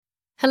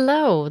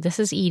Hello, this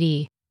is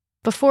Edie.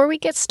 Before we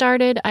get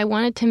started, I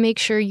wanted to make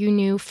sure you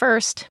knew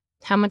first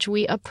how much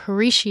we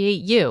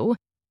appreciate you,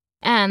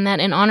 and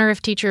that in honor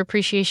of Teacher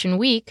Appreciation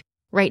Week,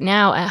 right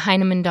now at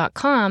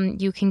Heinemann.com,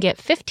 you can get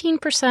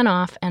 15%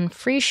 off and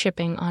free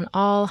shipping on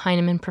all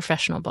Heinemann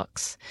professional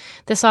books.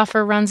 This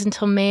offer runs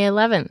until May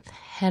 11th.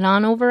 Head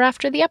on over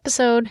after the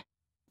episode.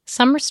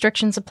 Some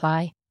restrictions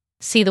apply.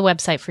 See the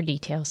website for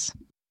details.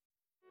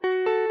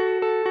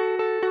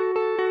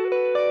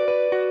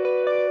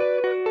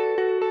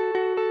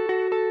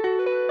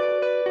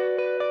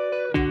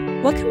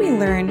 What can we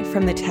learn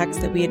from the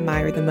texts that we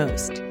admire the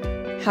most?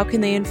 How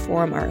can they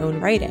inform our own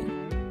writing?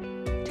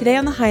 Today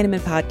on the Heinemann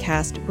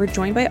podcast, we're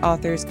joined by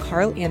authors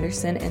Carl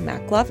Anderson and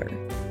Matt Glover.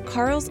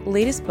 Carl's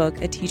latest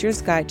book, A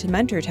Teacher's Guide to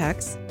Mentor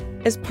Texts,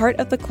 is part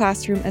of the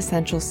Classroom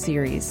Essentials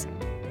series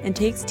and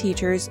takes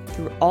teachers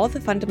through all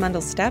the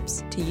fundamental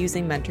steps to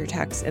using mentor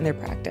texts in their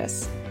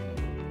practice.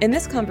 In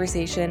this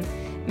conversation,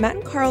 Matt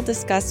and Carl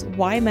discuss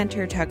why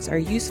mentor texts are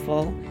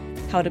useful,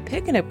 how to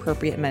pick an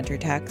appropriate mentor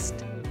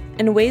text,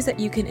 and ways that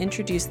you can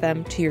introduce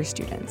them to your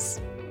students.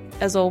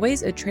 As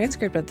always, a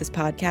transcript of this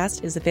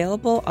podcast is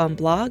available on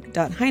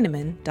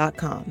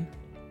blog.heinemann.com.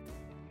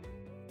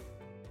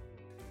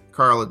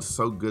 Carl, it's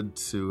so good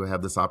to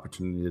have this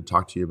opportunity to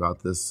talk to you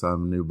about this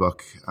new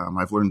book.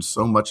 I've learned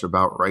so much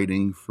about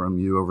writing from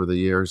you over the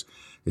years.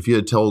 If you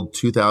had told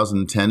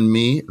 2010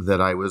 me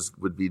that I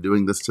would be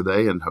doing this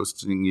today and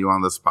hosting you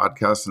on this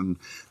podcast and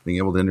being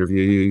able to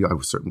interview you,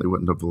 I certainly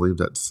wouldn't have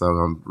believed it. So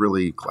I'm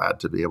really glad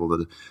to be able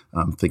to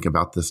think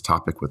about this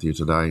topic with you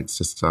today. It's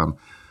just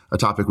a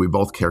topic we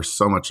both care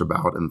so much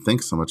about and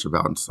think so much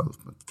about, and so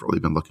I've really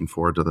been looking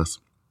forward to this.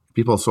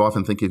 People so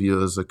often think of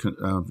you as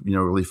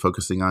really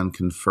focusing on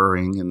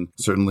conferring, and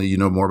certainly you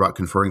know more about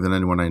conferring than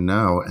anyone I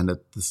know. And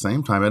at the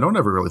same time, I don't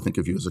ever really think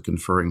of you as a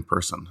conferring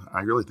person. I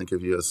really think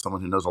of you as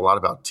someone who knows a lot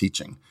about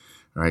teaching,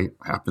 right?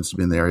 Happens to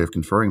be in the area of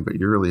conferring, but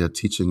you're really a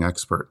teaching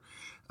expert.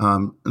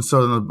 And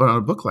so in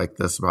a book like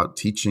this about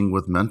teaching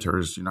with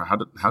mentors,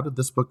 how did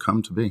this book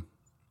come to be?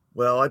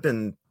 Well, I've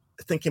been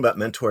thinking about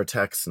mentor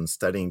texts and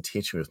studying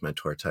teaching with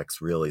mentor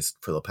texts really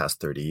for the past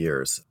 30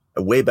 years.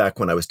 Way back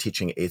when I was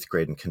teaching 8th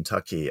grade in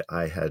Kentucky,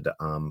 I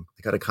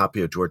got a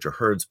copy of Georgia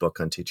Hurd's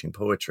book on teaching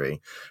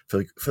poetry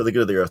for the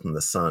Good of the Earth and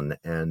the Sun.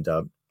 And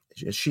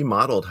she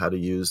modeled how to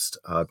use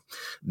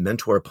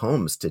mentor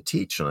poems to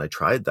teach. And I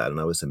tried that, and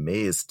I was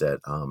amazed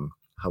at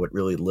how it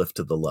really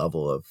lifted the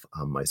level of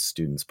my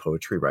students'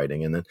 poetry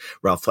writing. And then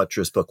Ralph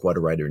Fletcher's book, What a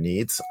Writer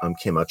Needs,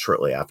 came out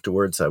shortly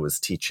afterwards. I was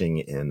teaching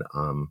in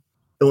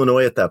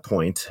Illinois at that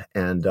point.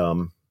 And,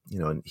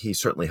 and he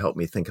certainly helped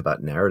me think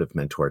about narrative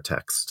mentor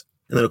text.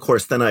 And then, of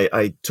course,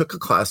 I took a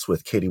class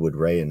with Katie Wood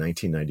Ray in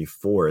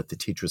 1994 at the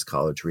Teachers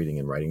College Reading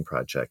and Writing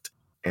Project.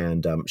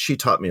 And she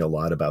taught me a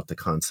lot about the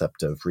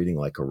concept of reading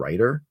like a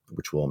writer,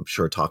 which we'll, I'm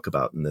sure, talk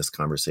about in this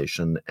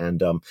conversation.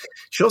 And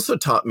she also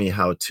taught me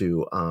how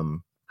to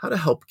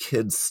help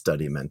kids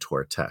study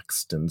mentor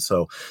text. And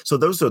so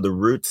those are the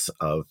roots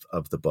of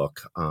the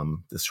book,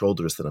 the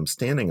shoulders that I'm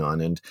standing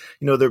on. And,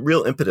 the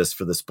real impetus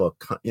for this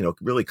book,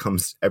 really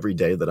comes every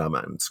day that I'm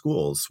in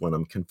schools when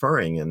I'm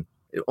conferring. And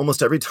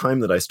almost every time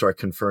that I start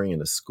conferring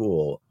in a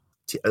school,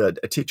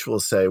 a teacher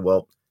will say,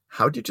 well,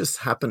 how'd you just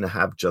happen to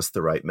have just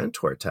the right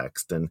mentor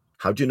text? And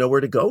how'd you know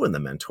where to go in the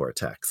mentor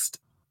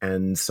text?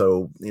 And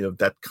so,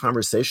 that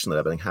conversation that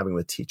I've been having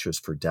with teachers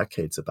for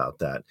decades about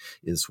that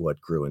is what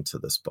grew into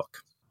this book.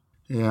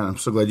 Yeah, I'm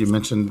so glad you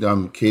mentioned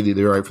Katie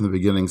there right from the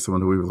beginning,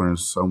 someone who we've learned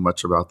so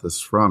much about this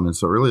from. And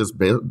so it really is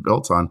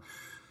built on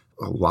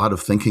a lot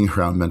of thinking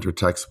around mentor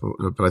text.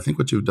 But I think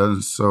what you've done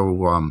is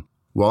so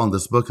well in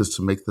this book is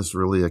to make this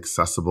really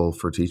accessible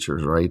for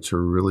teachers, right? To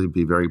really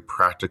be very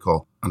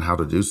practical on how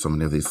to do so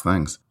many of these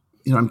things.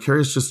 I'm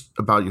curious just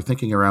about your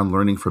thinking around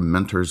learning from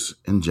mentors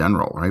in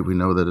general, right? We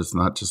know that it's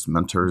not just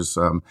mentors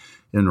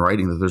in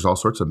writing, that there's all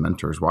sorts of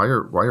mentors. Why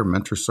are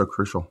mentors so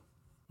crucial?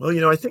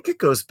 Well, I think it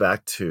goes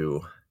back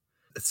to,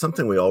 it's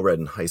something we all read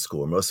in high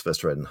school, or most of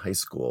us read in high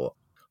school,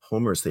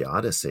 Homer's The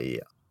Odyssey.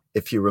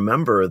 If you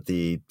remember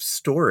the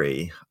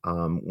story,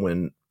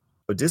 when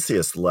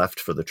Odysseus left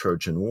for the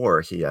Trojan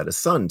War, he had a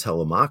son,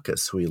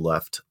 Telemachus, who he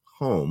left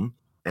home,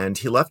 and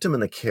he left him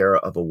in the care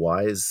of a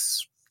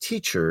wise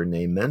teacher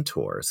named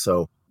Mentor.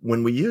 So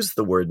when we use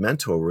the word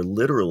mentor, we're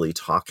literally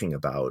talking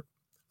about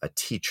a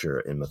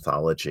teacher in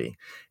mythology.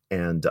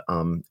 And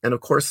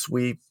of course,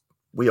 we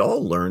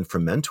all learn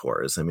from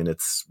mentors. I mean,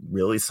 it's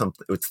really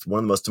something, it's one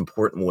of the most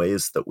important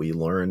ways that we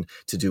learn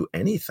to do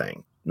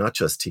anything, not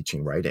just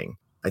teaching writing.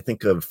 I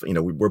think of,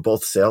 we're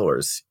both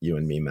sailors, you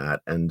and me,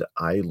 Matt, and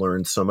I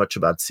learned so much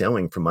about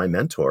sailing from my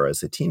mentor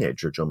as a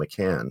teenager, Joe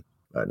McCann,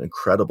 an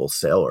incredible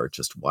sailor,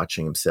 just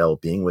watching him sail,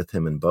 being with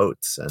him in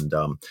boats. And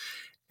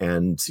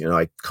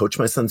I coached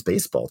my son's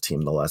baseball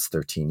team the last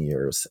 13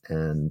 years.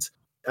 And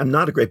I'm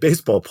not a great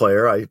baseball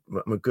player. I'm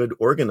a good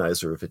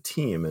organizer of a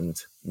team and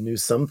knew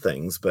some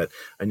things, but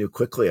I knew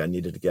quickly I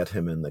needed to get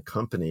him in the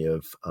company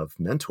of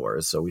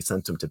mentors. So we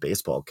sent him to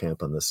baseball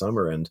camp in the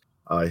summer, and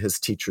his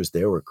teachers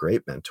there were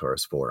great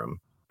mentors for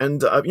him.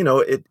 And,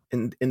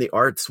 in the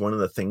arts, one of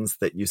the things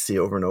that you see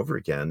over and over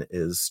again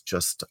is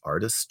just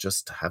artists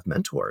just have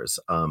mentors.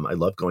 I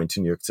love going to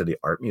New York City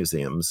art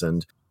museums.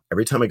 And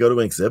every time I go to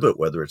an exhibit,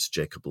 whether it's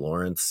Jacob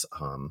Lawrence,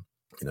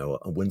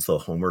 Winslow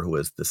Homer, who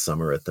was this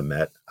summer at the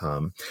Met,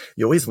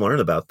 you always learn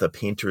about the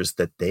painters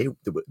that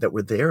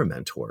were their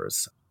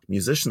mentors.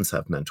 Musicians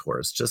have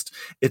mentors.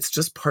 It's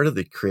just part of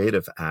the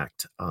creative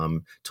act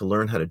to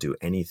learn how to do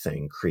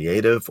anything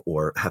creative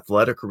or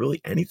athletic or really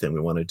anything we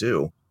want to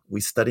do. We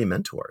study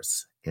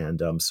mentors.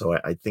 And so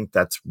I think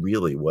that's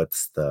really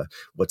what's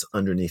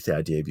underneath the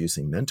idea of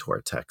using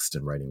mentor text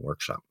in writing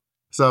workshop.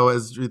 So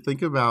as you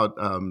think about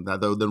that,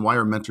 though, then why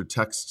are mentor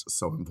texts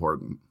so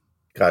important?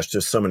 Gosh,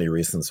 there's so many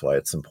reasons why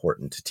it's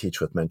important to teach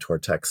with mentor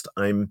text.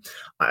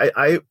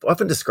 I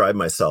often describe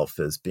myself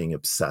as being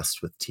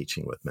obsessed with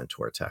teaching with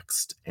mentor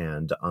text.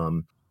 And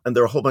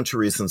there are a whole bunch of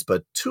reasons,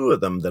 but two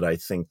of them that I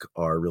think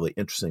are really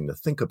interesting to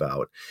think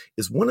about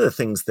is one of the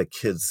things that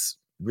kids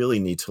really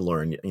need to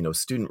learn,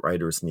 student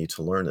writers need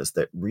to learn, is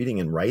that reading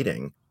and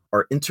writing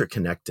are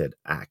interconnected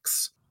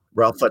acts.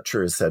 Ralph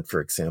Fletcher has said, for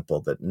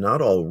example, that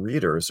not all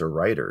readers are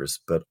writers,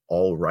 but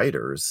all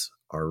writers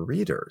are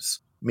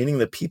readers, meaning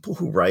that people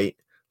who write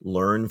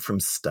learn from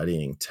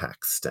studying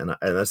text. And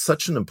that's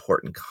such an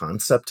important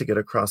concept to get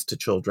across to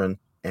children.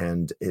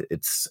 And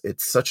it's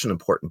such an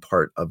important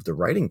part of the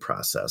writing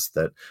process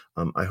that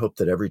I hope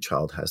that every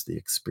child has the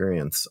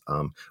experience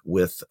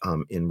with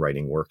in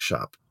writing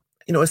workshop.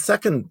 A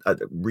second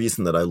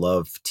reason that I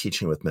love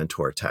teaching with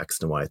mentor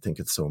text and why I think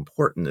it's so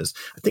important is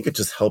I think it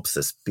just helps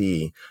us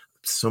be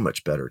so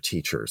much better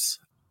teachers.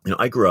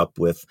 I grew up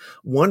with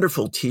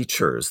wonderful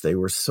teachers. They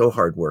were so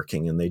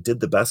hardworking and they did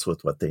the best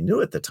with what they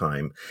knew at the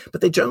time, but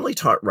they generally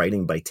taught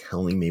writing by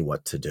telling me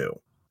what to do.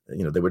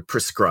 They would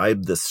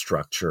prescribe the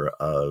structure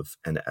of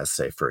an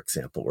essay, for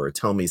example, or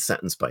tell me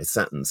sentence by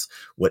sentence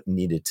what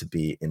needed to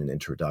be in an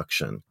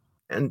introduction.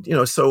 And,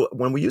 so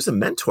when we use a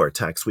mentor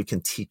text, we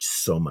can teach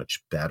so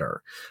much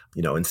better.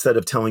 Instead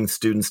of telling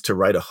students to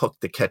write a hook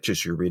that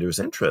catches your reader's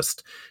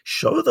interest,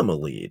 show them a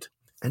lead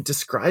and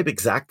describe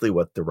exactly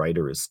what the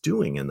writer is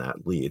doing in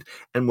that lead.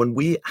 And when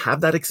we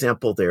have that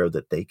example there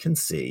that they can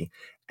see,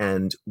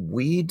 and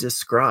we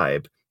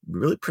describe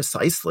really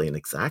precisely and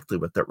exactly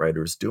what that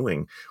writer is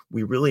doing,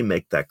 we really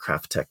make that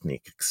craft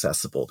technique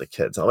accessible to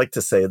kids. I like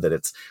to say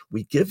that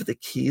we give the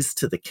keys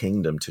to the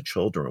kingdom to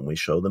children. We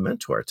show the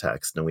mentor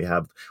text, and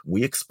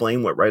we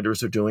explain what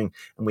writers are doing,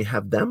 and we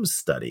have them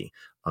study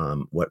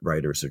what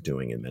writers are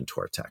doing in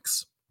mentor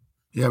texts.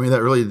 Yeah, I mean,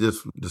 that really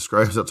just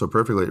describes that so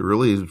perfectly. It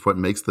really is what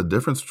makes the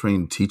difference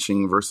between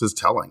teaching versus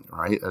telling,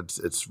 right?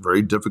 It's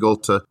very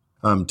difficult to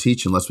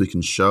teach unless we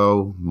can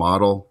show,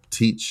 model,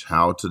 teach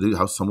how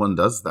someone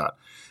does that.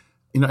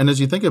 And as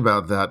you think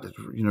about that,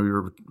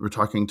 we're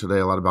talking today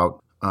a lot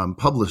about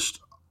published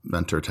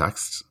mentor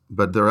texts,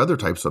 but there are other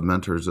types of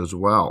mentors as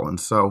well. And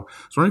so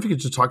I was wondering if you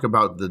could just talk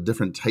about the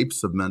different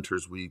types of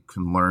mentors we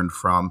can learn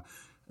from,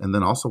 and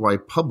then also why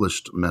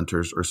published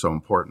mentors are so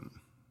important.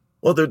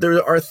 Well,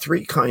 there are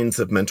three kinds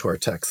of mentor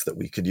texts that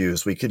we could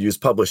use. We could use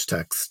published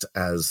text,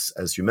 as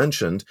you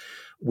mentioned.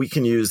 We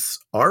can use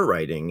our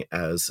writing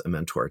as a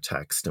mentor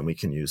text, and we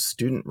can use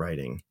student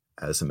writing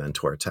as a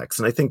mentor text.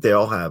 And I think they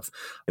all have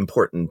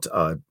important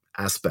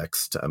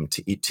aspects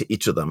to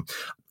each of them.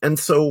 And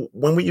so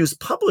when we use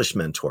published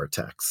mentor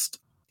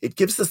text, it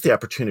gives us the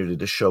opportunity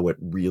to show what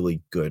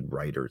really good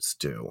writers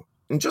do.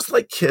 And just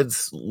like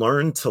kids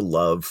learn to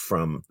love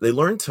they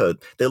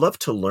love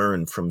to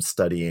learn from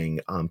studying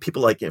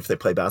people like, if they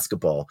play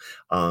basketball,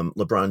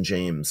 LeBron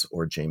James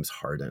or James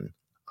Harden.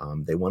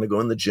 They want to go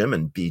in the gym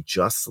and be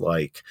just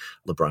like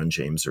LeBron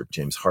James or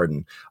James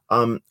Harden.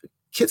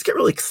 Kids get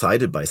really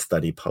excited by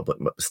studying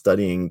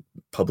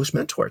published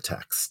mentor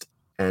text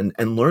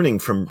and learning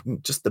from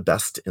just the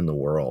best in the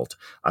world.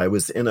 I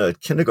was in a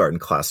kindergarten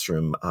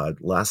classroom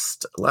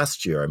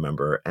last year, I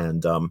remember,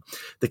 and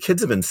the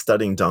kids have been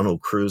studying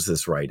Donald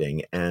Cruz's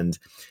writing, and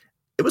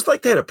it was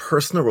like they had a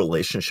personal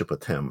relationship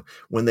with him.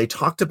 When they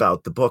talked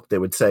about the book, they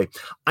would say,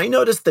 I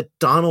noticed that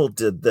Donald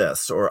did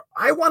this, or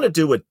I want to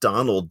do what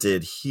Donald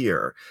did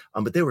here.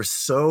 But they were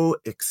so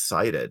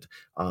excited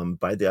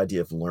by the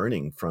idea of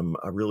learning from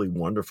a really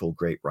wonderful,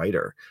 great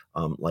writer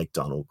like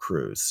Donald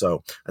Cruz.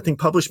 So I think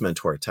published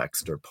mentor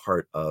texts are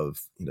part of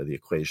the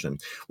equation.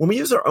 When we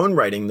use our own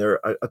writing,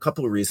 there are a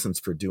couple of reasons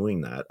for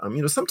doing that.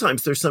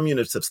 Sometimes there's some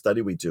units of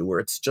study we do where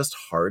it's just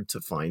hard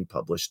to find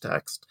published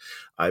text.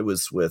 I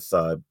was with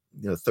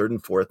third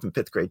and fourth and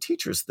fifth grade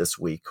teachers this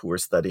week who are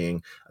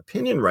studying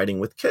opinion writing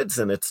with kids,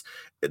 and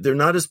they're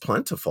not as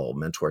plentiful,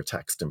 mentor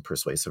text and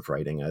persuasive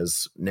writing,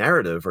 as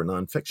narrative or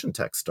nonfiction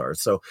text are.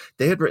 So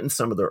they had written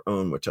some of their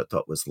own, which I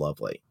thought was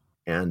lovely.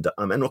 And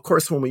of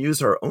course, when we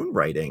use our own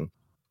writing,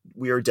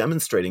 we are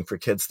demonstrating for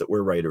kids that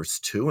we're writers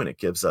too, and it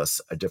gives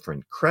us a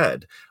different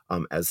cred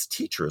as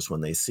teachers when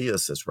they see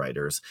us as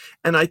writers.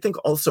 And I think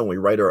also when we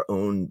write our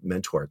own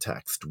mentor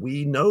text,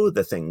 we know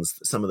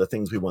some of the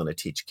things we want to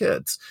teach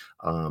kids,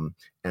 and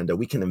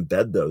we can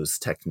embed those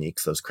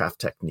techniques, those craft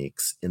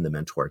techniques, in the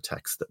mentor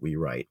text that we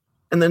write.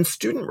 And then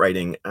student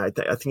writing, I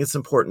think it's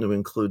important to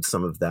include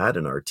some of that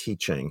in our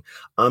teaching.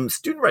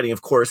 Student writing,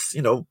 of course,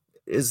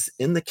 is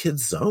in the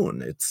kid's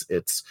zone.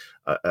 It's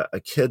a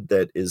kid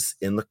that is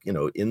in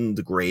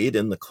the grade,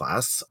 in the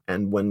class.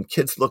 And when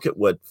kids look at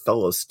what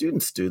fellow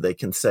students do, they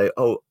can say,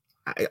 oh,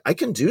 I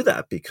can do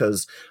that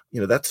because,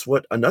 that's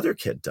what another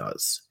kid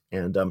does.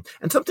 And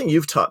something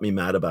you've taught me,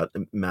 Matt,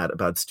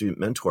 about student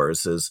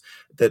mentors is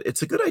that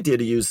it's a good idea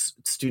to use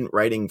student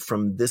writing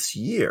from this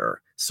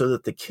year so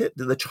that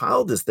the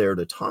child is there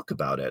to talk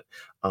about it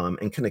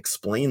and can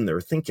explain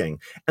their thinking.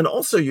 And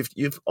also,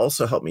 you've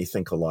also helped me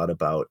think a lot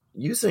about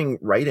using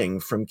writing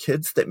from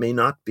kids that may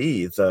not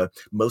be the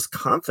most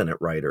confident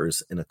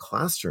writers in a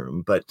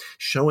classroom, but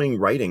showing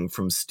writing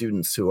from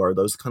students who are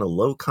those kind of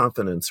low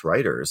confidence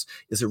writers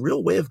is a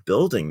real way of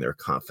building their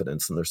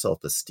confidence and their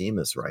self-esteem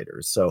as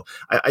writers. So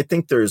I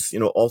think there's,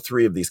 all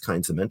three of these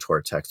kinds of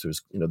mentor texts.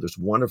 There's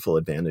wonderful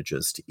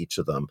advantages to each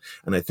of them.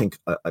 And I think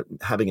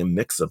having a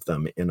mix of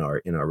them in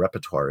our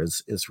repertoire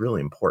is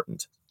really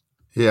important.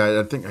 Yeah,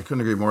 I think I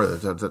couldn't agree more.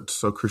 That's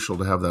so crucial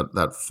to have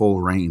that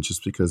full range,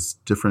 just because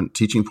different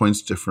teaching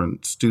points,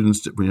 different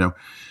students,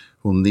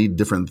 will need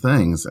different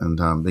things,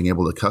 and being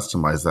able to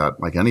customize that,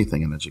 like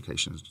anything in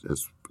education,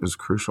 is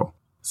crucial.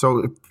 So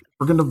if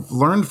we're going to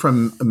learn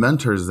from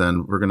mentors,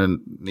 then we're going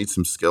to need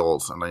some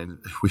skills. And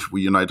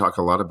you and I talk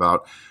a lot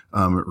about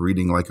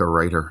reading like a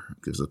writer.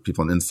 It gives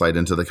people an insight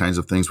into the kinds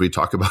of things we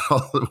talk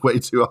about way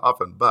too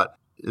often. But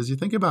as you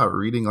think about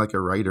reading like a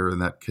writer and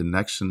that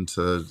connection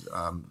to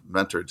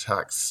mentor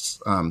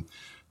texts,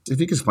 if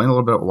you could explain a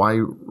little bit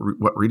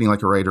what reading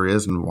like a writer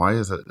is and why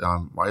is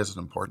it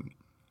important?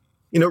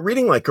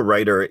 Reading like a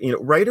writer,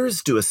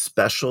 writers do a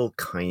special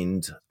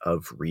kind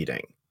of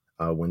reading.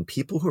 When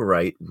people who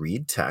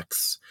read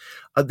texts,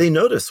 they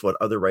notice what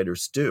other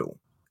writers do,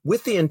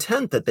 with the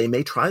intent that they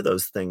may try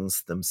those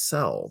things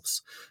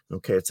themselves.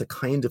 Okay, it's a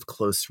kind of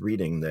close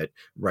reading that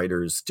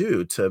writers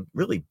do to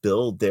really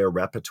build their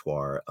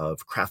repertoire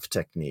of craft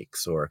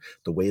techniques or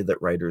the way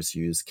that writers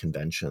use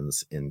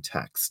conventions in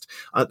text.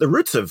 The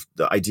roots of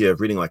the idea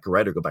of reading like a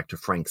writer go back to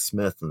Frank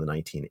Smith in the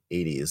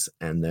 1980s.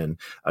 And then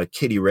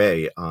Katie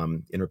Ray,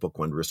 in her book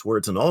Wondrous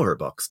Words, and all her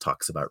books,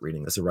 talks about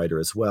reading as a writer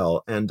as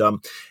well. And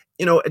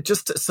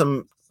just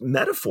some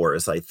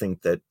metaphors, I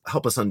think, that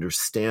help us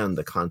understand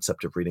the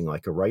concept of reading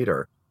like a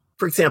writer.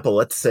 For example,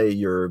 let's say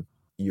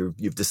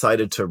you've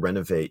decided to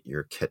renovate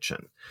your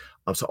kitchen.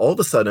 So all of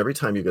a sudden, every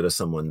time you go to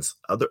someone's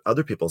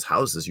other people's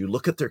houses, you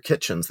look at their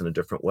kitchens in a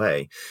different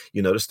way.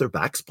 You notice their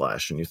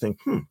backsplash, and you think,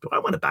 do I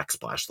want a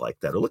backsplash like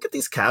that? Or look at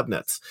these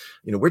cabinets.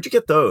 Where'd you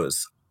get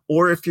those?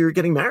 Or if you're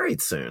getting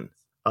married soon,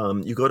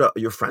 you go to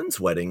your friends'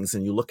 weddings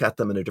and you look at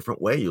them in a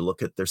different way. You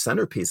look at their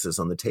centerpieces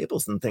on the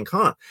tables and think,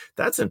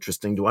 that's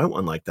interesting. Do I want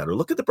one like that? Or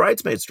look at the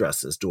bridesmaids'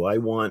 dresses. Do I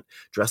want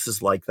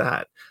dresses like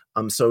that?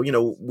 So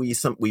we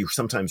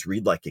sometimes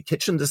read like a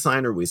kitchen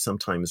designer. We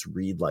sometimes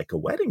read like a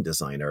wedding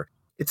designer.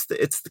 It's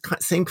the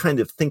same kind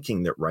of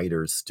thinking that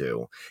writers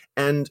do.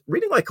 And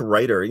reading like a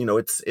writer,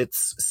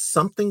 it's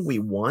something we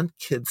want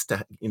kids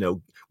to,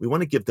 we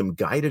want to give them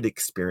guided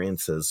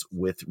experiences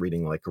with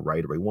reading like a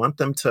writer. We want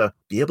them to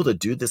be able to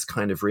do this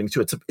kind of reading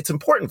too. It's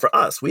important for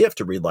us. We have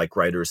to read like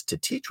writers to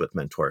teach with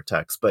mentor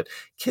text, but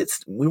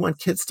we want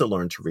kids to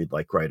learn to read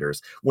like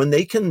writers. When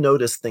they can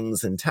notice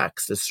things in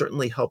text, it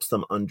certainly helps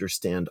them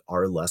understand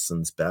our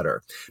lessons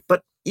better.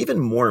 But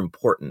even more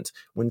important,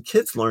 when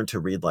kids learn to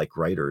read like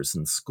writers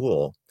in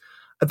school,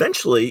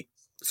 eventually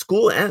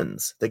school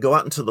ends. They go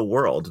out into the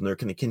world and they're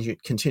going to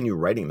continue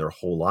writing their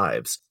whole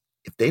lives.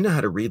 If they know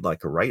how to read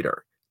like a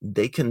writer,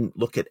 they can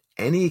look at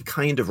any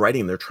kind of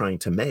writing they're trying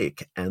to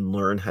make and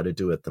learn how to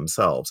do it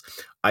themselves.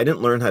 I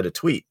didn't learn how to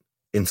tweet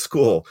in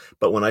school,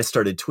 but when I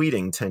started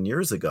tweeting 10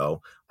 years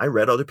ago, I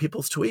read other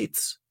people's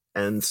tweets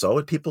and saw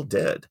what people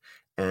did.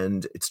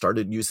 And it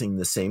started using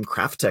the same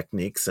craft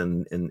techniques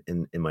in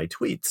my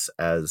tweets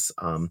as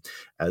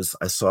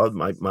I saw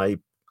my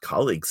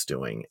colleagues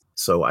doing.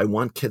 So I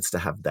want kids to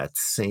have that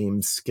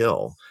same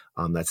skill,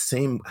 that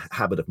same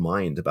habit of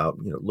mind about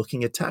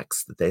looking at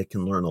text, that they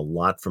can learn a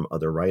lot from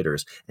other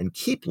writers and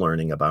keep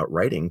learning about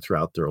writing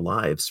throughout their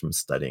lives from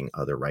studying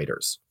other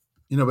writers.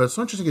 But it's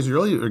so interesting because you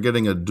really are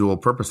getting a dual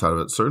purpose out of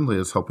it. Certainly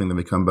it's helping them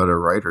become better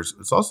writers.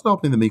 It's also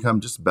helping them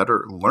become just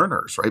better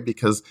learners, right?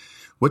 Because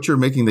what you're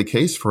making the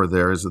case for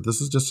there is that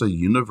this is just a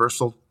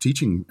universal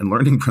teaching and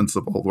learning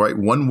principle, right?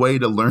 One way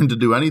to learn to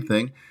do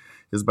anything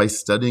is by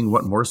studying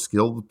what more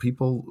skilled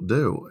people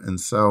do. And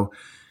so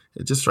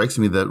it just strikes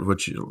me that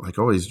what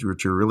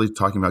you're really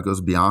talking about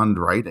goes beyond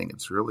writing.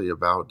 It's really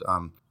about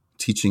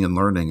teaching and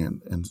learning.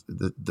 And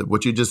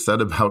what you just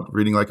said about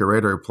reading like a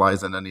writer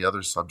applies in any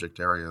other subject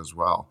area as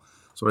well.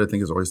 So what I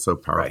think is always so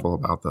powerful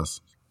about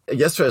this.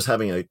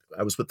 Yesterday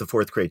I was with the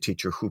fourth grade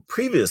teacher who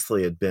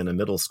previously had been a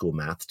middle school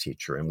math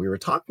teacher. And we were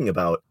talking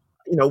about,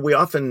 we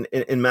often,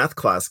 in math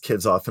class,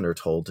 kids often are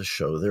told to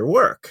show their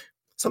work.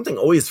 Something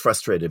always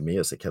frustrated me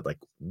as a kid, like,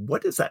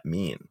 what does that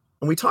mean?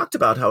 And we talked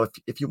about how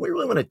if you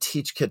really want to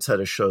teach kids how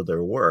to show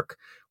their work,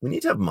 we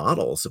need to have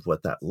models of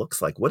what that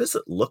looks like. What does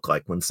it look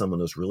like when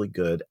someone is really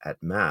good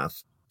at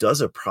math does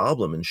a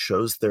problem and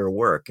shows their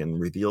work and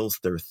reveals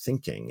their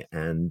thinking.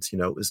 And,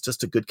 it's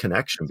just a good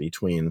connection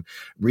between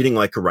reading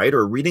like a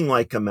writer, reading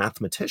like a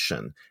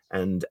mathematician,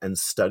 and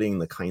studying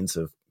the kinds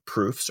of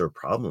proofs or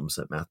problems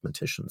that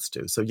mathematicians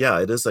do. So yeah,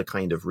 it is a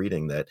kind of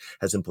reading that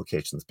has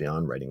implications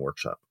beyond writing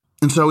workshop.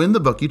 And so in the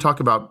book, you talk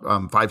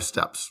about 5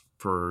 steps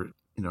for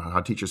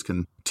how teachers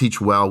can teach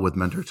well with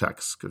mentor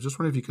texts. I just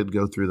wonder if you could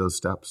go through those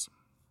steps.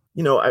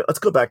 Let's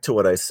go back to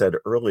what I said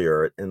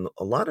earlier. And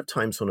a lot of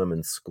times when I'm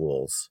in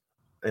schools,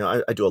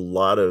 I do a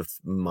lot of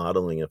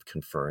modeling of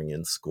conferring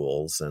in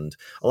schools and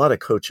a lot of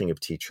coaching of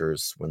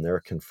teachers when they're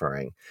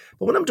conferring.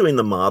 But when I'm doing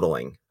the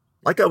modeling,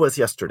 like I was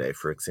yesterday,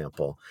 for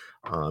example,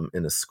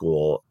 in a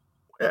school,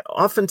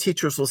 often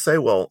teachers will say,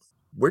 well,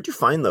 where'd you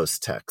find those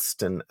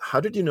texts? And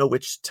how did you know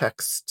which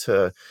texts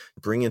to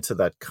bring into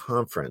that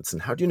conference?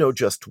 And how do you know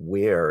just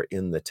where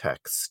in the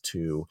text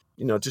to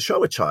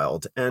show a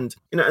child? And,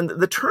 and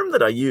the term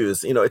that I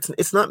use,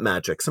 it's not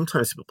magic.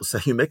 Sometimes people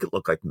say, you make it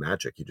look like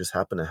magic. You just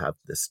happen to have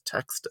this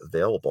text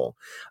available.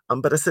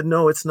 But I said,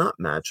 no, it's not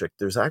magic.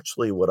 There's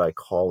actually what I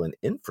call an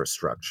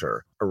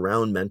infrastructure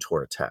around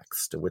mentor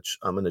text, which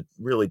I'm going to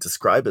really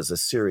describe as a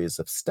series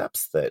of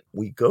steps that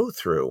we go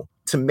through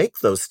to make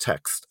those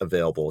texts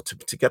available,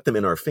 to get them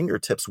in our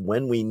fingertips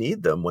when we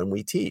need them, when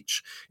we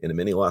teach in a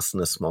mini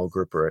lesson, a small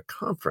group, or a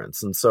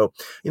conference. And so,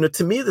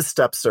 to me, the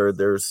steps are,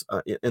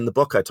 in the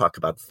book, I talk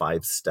about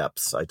 5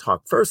 steps. I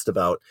talk first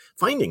about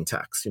finding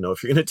texts.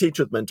 If you're going to teach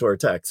with mentor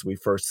texts, we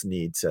first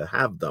need to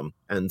have them.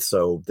 And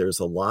so there's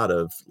a lot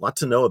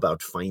to know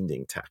about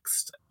finding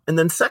text. And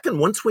then second,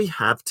 once we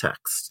have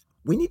text,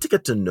 we need to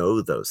get to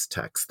know those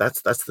texts.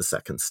 That's the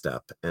second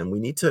step. And we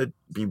need to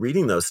be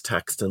reading those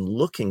texts and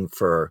looking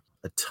for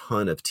a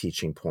ton of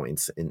teaching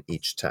points in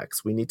each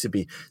text. We need to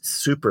be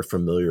super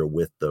familiar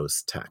with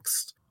those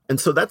texts. And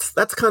so that's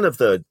kind of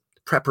the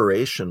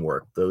preparation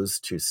work, those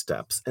 2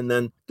 steps. And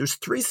then there's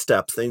 3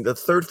 steps. And the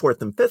third,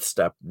 fourth, and fifth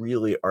step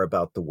really are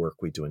about the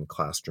work we do in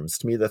classrooms.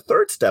 To me, the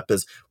third step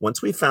is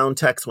once we found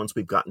texts, once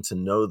we've gotten to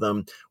know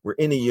them, we're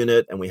in a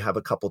unit and we have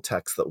a couple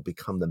texts that will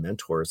become the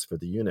mentors for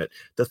the unit.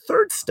 The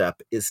third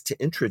step is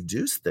to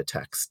introduce the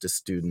text to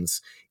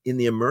students in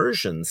the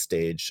immersion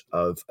stage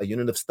of a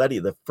unit of study,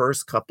 the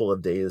first couple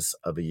of days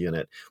of a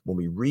unit, when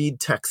we read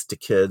text to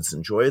kids,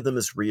 enjoy them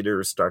as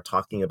readers, start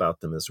talking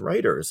about them as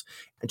writers,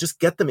 and just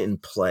get them in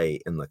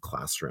play in the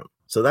classroom.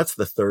 So that's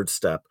the third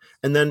step.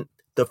 And then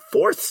the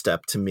fourth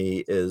step to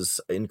me is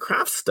in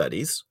craft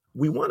studies,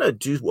 we want to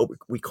do what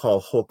we call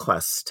whole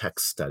class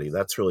text study.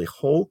 That's really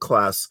whole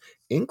class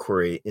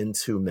inquiry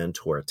into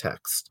mentor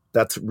text.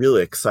 That's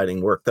really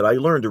exciting work that I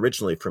learned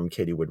originally from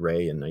Katie Wood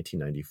Ray in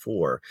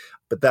 1994.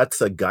 But that's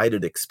a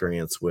guided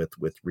experience with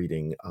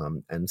reading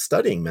and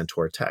studying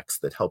mentor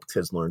text that helps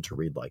kids learn to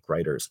read like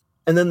writers.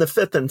 And then the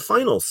fifth and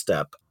final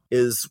step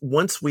is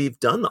once we've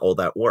done all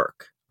that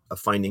work of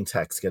finding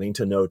text, getting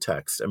to know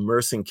text,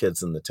 immersing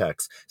kids in the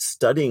text,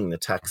 studying the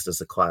text as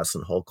a class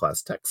and whole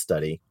class text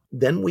study,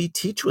 then we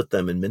teach with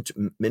them in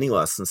mini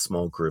lessons,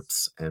 small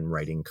groups, and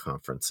writing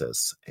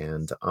conferences.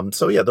 And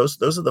so, yeah, those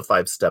are the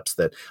 5 steps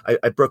that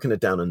I've broken it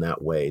down in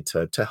that way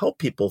to help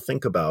people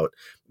think about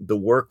the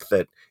work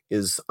that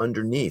is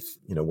underneath,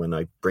 when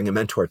I bring a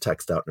mentor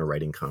text out in a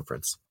writing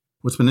conference.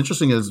 What's been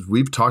interesting is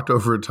we've talked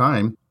over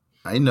time.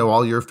 I know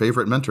all your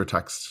favorite mentor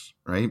texts,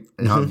 right?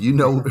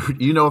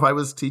 If I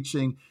was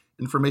teaching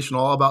information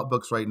all about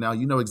books right now,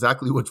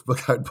 exactly which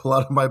book I'd pull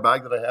out of my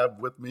bag that I have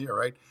with me. All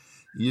right.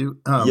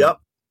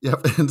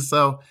 Yep. And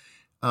so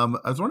I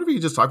was wondering if you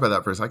could just talk about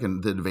that for a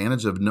second. The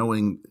advantage of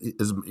knowing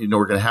is, we're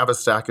going to have a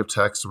stack of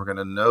texts. We're going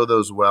to know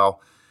those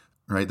well,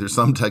 right? There's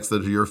some texts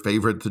that are your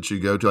favorite that you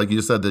go to. Like you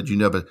just said, that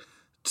have a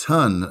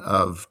ton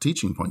of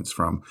teaching points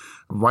from.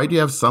 Why do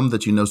you have some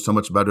that you know so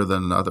much better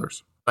than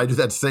others? I do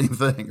that same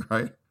thing,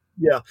 right?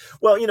 Yeah.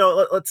 Well,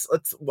 let's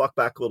walk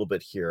back a little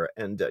bit here.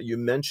 And you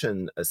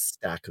mentioned a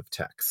stack of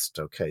text.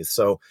 Okay.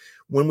 So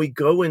when we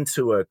go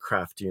into a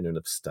craft unit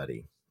of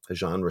study, a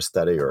genre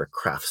study or a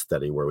craft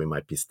study where we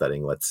might be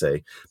studying, let's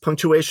say,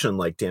 punctuation,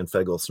 like Dan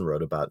Fegelson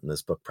wrote about in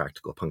his book,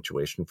 Practical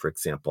Punctuation, for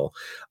example,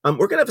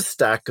 we're going to have a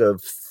stack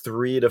of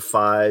 3 to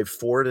 5,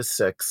 4 to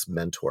 6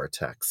 mentor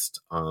texts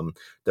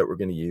that we're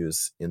going to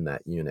use in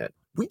that unit.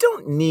 We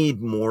don't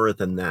need more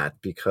than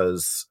that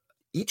because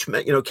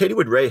Katie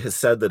Wood Ray has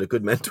said that a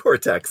good mentor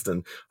text,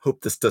 and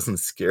hope this doesn't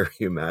scare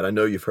you, Matt. I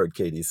know you've heard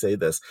Katie say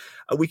this.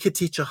 We could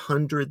teach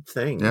 100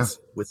 things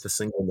with a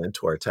single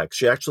mentor text.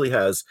 She actually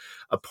has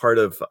a part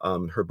of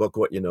her book,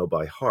 What You Know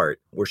by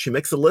Heart, where she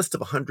makes a list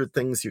of 100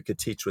 things you could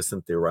teach with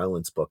Cynthia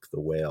Ryland's book, The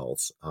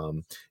Whales.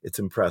 It's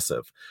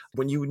impressive.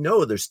 When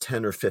there's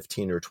 10 or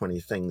 15 or 20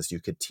 things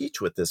you could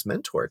teach with this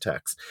mentor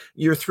text,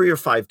 your 3 or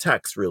 5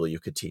 texts, really, you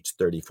could teach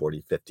 30,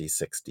 40, 50,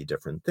 60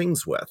 different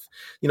things with.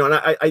 And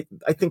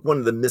I think one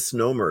of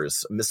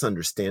the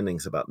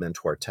misunderstandings about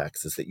mentor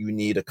text is that you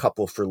need a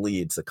couple for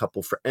leads, a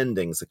couple for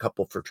endings, a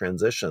couple for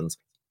transitions.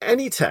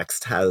 any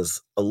text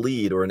has a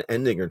lead or an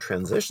ending or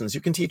transitions.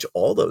 You can teach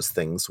all those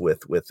things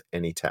with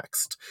any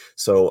text.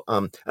 So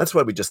that's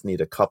why we just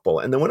need a couple.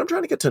 And then when I'm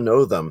trying to get to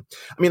know them,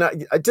 I mean,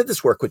 I did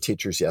this work with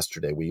teachers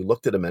yesterday. We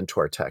looked at a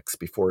mentor text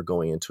before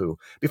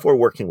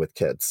working with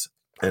kids.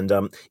 And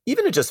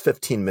even in just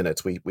 15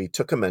 minutes, we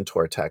took a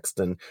mentor text.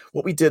 And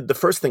the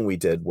first thing we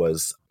did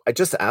was I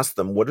just asked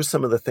them, what are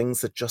some of the things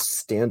that just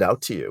stand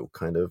out to you?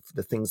 Kind of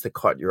the things that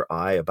caught your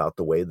eye about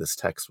the way this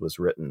text was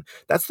written.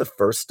 That's the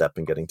first step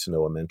in getting to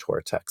know a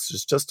mentor text.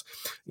 It's just,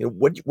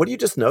 what do you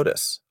just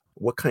notice?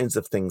 What kinds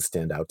of things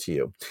stand out to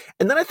you?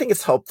 And then I think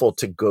it's helpful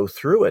to go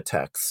through a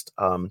text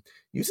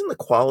using the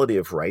qualities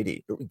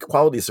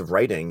of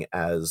writing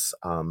as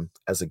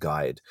a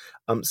guide.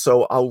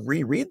 So I'll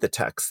reread the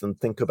text and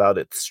think about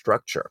its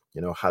structure.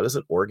 How does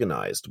it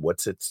organized?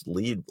 What's its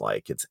lead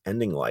like? Its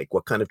ending like?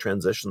 What kind of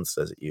transitions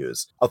does it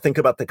use? I'll think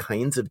about the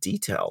kinds of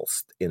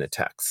details in a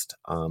text,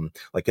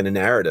 like in a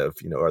narrative.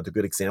 Are there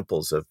good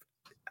examples of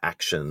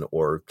action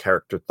or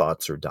character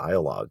thoughts or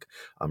dialogue,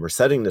 or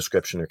setting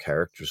description or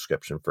character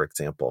description, for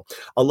example.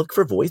 I'll look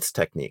for voice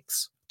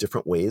techniques,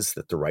 different ways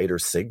that the writer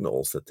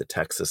signals that the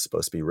text is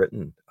supposed to be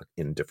written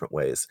in different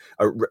ways,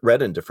 or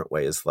read in different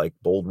ways, like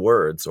bold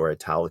words or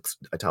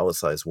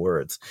italicized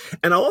words.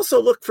 And I'll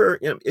also look for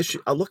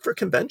I'll look for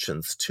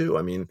conventions too.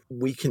 I mean,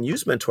 we can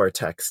use mentor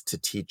text to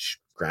teach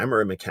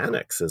grammar and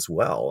mechanics as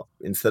well.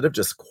 Instead of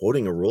just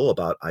quoting a rule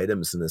about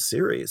items in a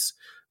series,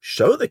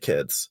 show the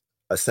kids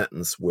a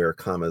sentence where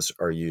commas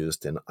are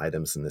used in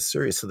items in this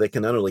series, so they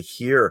can not only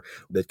hear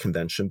the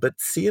convention, but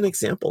see an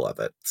example of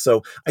it.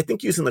 So I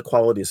think using the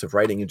qualities of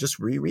writing and just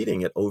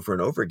rereading it over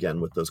and over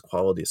again with those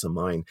qualities in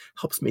mind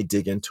helps me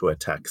dig into a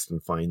text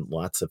and find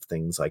lots of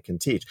things I can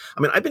teach. I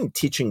mean, I've been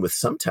teaching with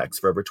some texts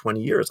for over 20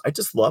 years. I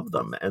just love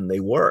them and they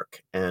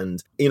work.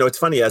 And, it's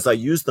funny, as I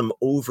use them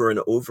over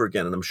and over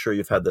again, and I'm sure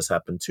you've had this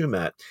happen too,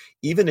 Matt,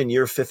 even in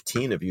year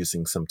 15 of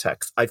using some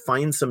text, I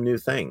find some new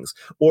things.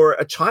 Or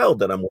a child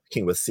that I'm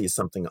working with sees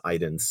something I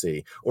didn't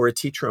see, or a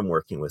teacher I'm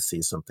working with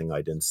sees something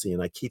I didn't see,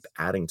 and I keep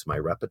adding to my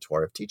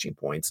repertoire of teaching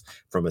points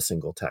from a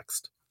single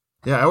text.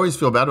 Yeah, I always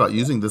feel bad about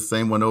using the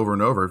same one over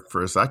and over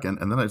for a second,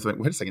 and then I think,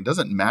 wait a second, it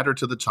doesn't matter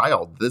to the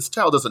child. This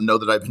child doesn't know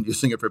that I've been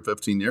using it for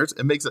 15 years.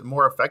 It makes it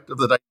more effective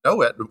that I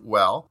know it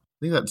well.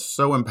 I think that's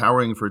so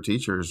empowering for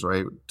teachers,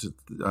 right?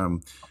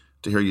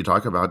 To hear you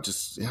talk about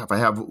if I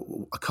have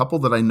a couple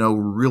that I know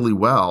really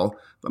well,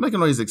 then I can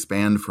always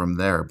expand from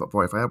there. But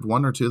boy, if I have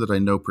one or two that I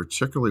know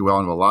particularly well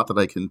and a lot that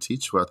I can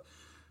teach with,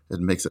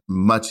 it makes it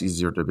much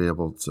easier to be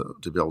able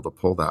to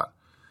pull that.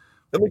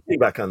 Let me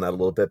piggyback on that a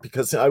little bit,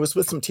 because I was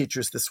with some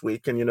teachers this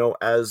week, and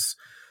as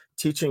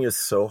teaching is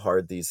so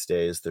hard these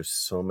days, there's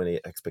so many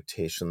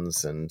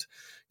expectations, and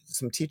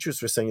some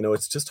teachers were saying,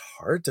 it's just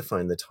hard to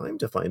find the time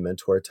to find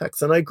mentor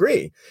texts. And I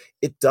agree.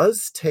 It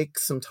does take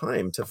some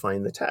time to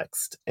find the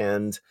text.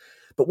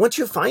 But once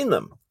you find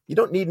them, you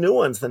don't need new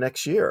ones the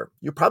next year.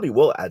 You probably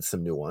will add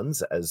some new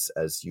ones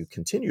as you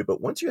continue. But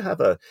once you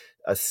have a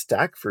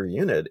stack for a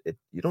unit,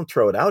 you don't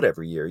throw it out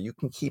every year. You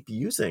can keep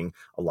using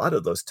a lot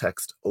of those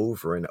texts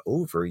over and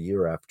over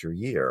year after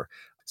year.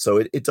 So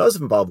it does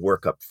involve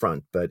work up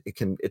front, but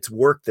it's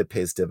work that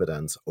pays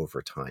dividends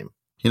over time.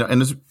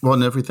 And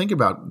if we think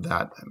about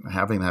that,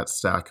 having that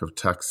stack of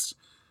text,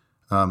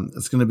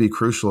 it's going to be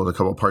crucial in a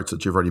couple of parts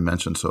that you've already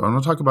mentioned. So I'm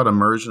going to talk about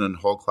immersion and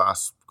whole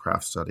class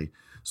craft study.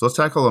 So let's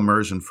tackle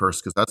immersion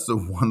first, because that's the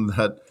one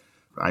that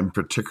I'm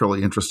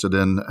particularly interested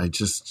in.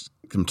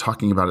 I'm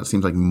talking about it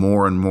seems like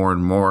more and more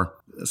and more,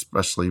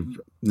 especially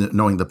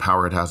knowing the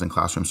power it has in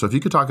classrooms. So if you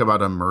could talk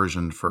about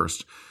immersion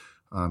first,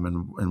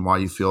 and why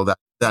you feel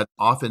that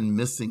often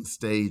missing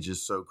stage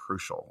is so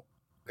crucial.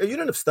 A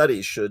unit of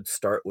study should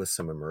start with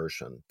some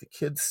immersion. The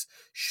kids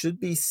should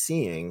be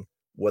seeing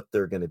what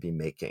they're going to be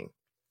making.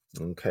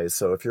 Okay,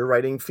 so if you're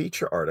writing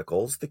feature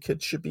articles, the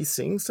kids should be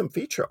seeing some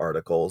feature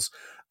articles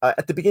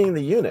at the beginning of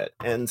the unit.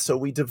 And so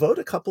we devote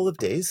a couple of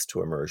days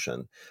to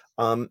immersion.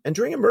 And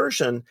during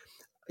immersion,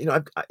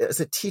 as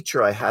a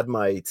teacher, I had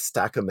my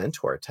stack of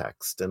mentor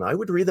text, and I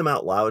would read them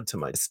out loud to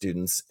my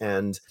students.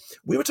 And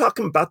we were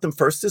talking about them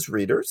first as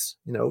readers.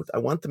 I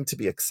want them to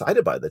be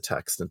excited by the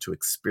text and to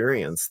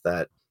experience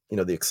that,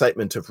 the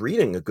excitement of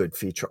reading a good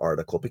feature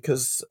article,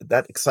 because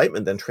that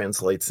excitement then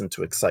translates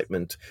into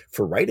excitement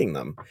for writing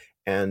them.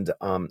 And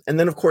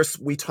then, of course,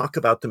 we talk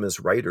about them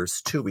as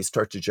writers, too. We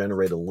start to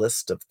generate a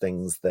list of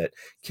things that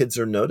kids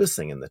are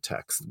noticing in the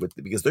text,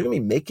 because they're going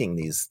to be making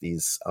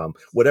these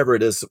whatever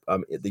it is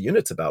the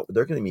unit's about,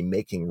 they're going to be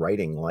making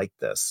writing like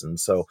this. And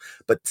so,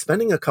 but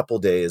spending a couple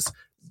days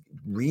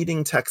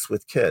reading text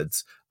with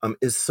kids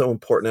is so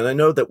important. And I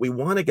know that we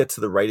want to get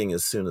to the writing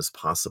as soon as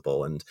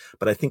possible.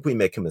 But I think we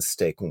make a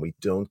mistake when we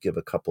don't give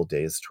a couple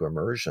days to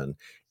immersion.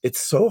 It's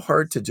so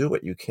hard to do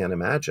it, you can't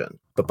imagine.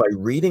 But by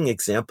reading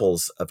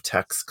examples of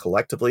text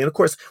collectively, and of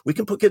course, we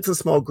can put kids in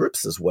small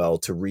groups as well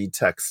to read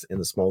text in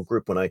a small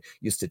group. When I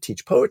used to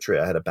teach poetry,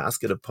 I had a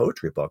basket of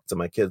poetry books, and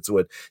my kids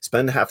would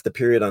spend half the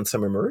period on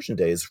some immersion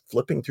days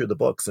flipping through the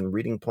books and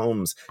reading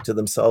poems to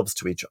themselves,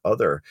 to each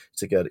other,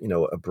 to get,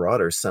 a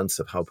broader sense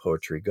of how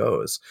poetry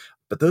goes.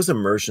 But those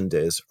immersion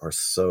days are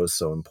so,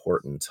 so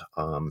important.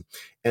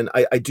 And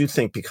I do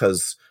think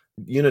because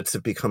units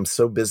have become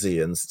so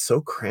busy and so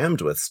crammed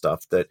with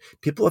stuff that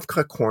people have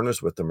cut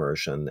corners with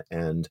immersion.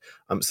 And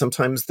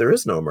sometimes there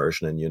is no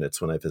immersion in units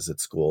when I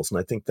visit schools. And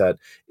I think that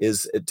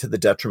is to the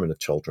detriment of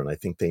children. I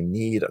think they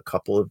need a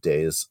couple of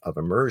days of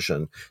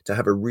immersion to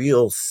have a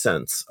real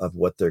sense of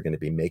what they're going to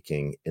be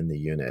making in the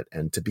unit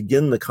and to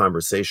begin the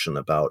conversation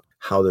about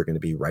how they're going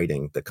to be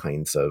writing the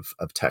kinds of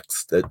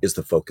text that is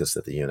the focus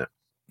of the unit.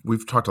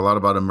 We've talked a lot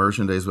about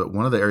immersion days, but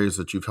one of the areas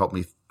that you've helped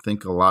me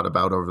think a lot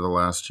about over the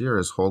last year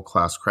is whole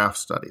class craft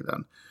study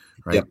then,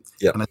 right?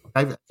 Yep. And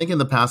I think in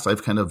the past,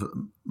 I've kind of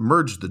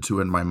merged the two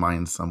in my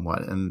mind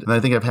somewhat. And I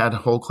think I've had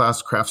whole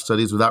class craft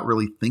studies without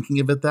really thinking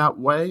of it that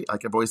way.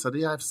 Like I've always said,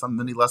 I have some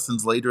mini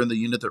lessons later in the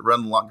unit that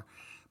run longer.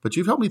 But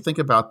you've helped me think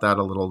about that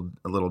a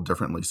little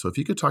differently. So if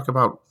you could talk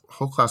about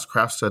whole class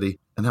craft study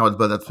and how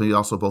that's maybe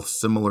also both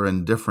similar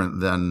and different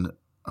than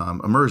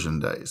immersion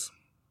days.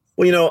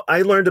 Well,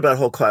 I learned about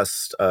whole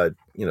class,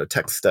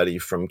 text study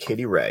from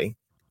Katie Ray.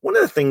 One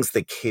of the things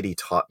that Katie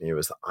taught me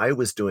was I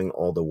was doing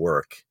all the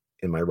work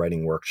in my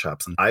writing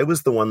workshops. I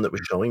was the one that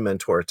was showing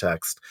mentor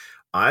text.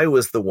 I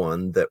was the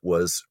one that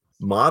was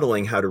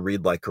modeling how to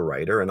read like a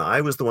writer. And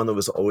I was the one that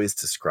was always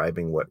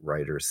describing what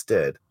writers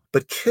did.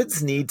 But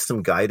kids need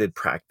some guided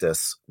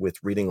practice with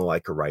reading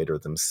like a writer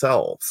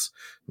themselves.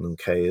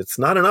 Okay, it's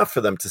not enough for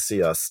them to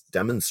see us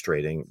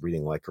demonstrating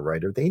reading like a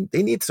writer. They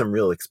need some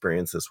real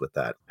experiences with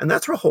that. And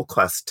that's where whole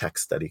class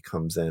text study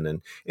comes in.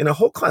 And in a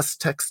whole class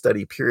text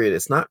study period,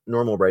 it's not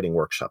normal writing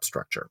workshop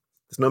structure.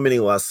 There's no mini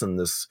lesson.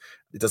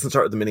 It doesn't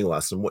start with the mini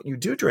lesson. What you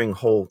do during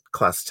whole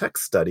class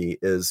text study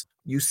is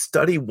you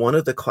study one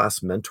of the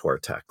class mentor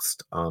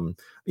text.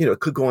 It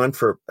could go on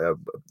for,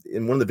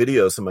 in one of the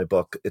videos in my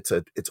book, it's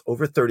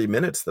over 30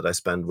 minutes that I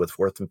spend with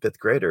 4th and 5th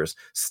graders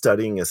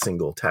studying a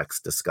single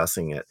text,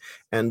 discussing it.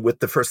 And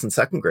with the 1st and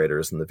 2nd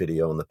graders in the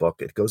video in the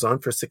book, it goes on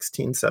for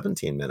 16,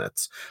 17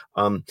 minutes.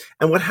 And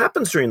what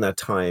happens during that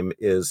time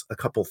is a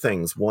couple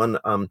things. One,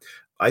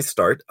 I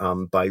start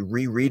by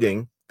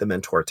rereading the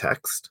mentor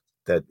text.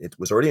 That it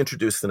was already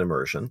introduced in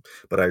immersion,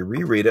 but I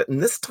reread it.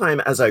 And this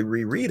time, as I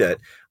reread it,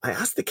 I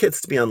ask the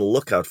kids to be on the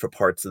lookout for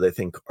parts that they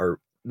think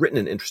are written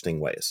in interesting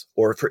ways,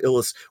 or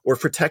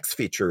for text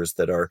features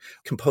that are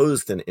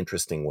composed in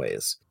interesting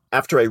ways.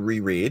 After I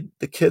reread,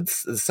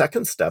 the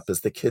second step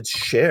is the kids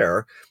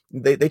share.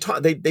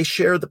 They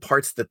share the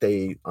parts that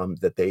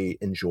they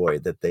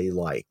enjoyed, that they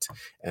liked,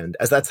 and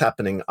as that's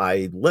happening,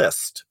 I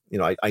list.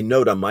 I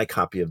note on my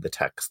copy of the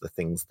text the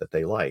things that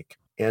they like.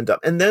 And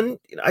then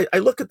I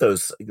look at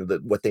those,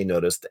 what they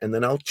noticed, and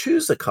then I'll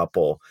choose a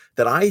couple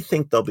that I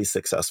think they'll be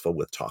successful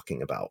with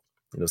talking about.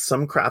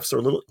 Some crafts are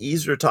a little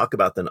easier to talk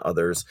about than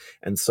others,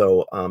 and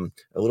so a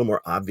little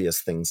more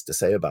obvious things to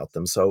say about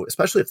them. So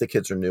especially if the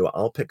kids are new,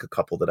 I'll pick a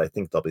couple that I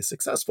think they'll be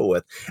successful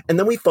with, and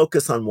then we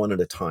focus on one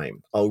at a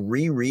time. I'll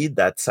reread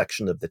that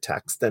section of the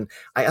text, and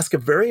I ask a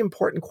very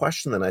important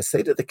question. Then I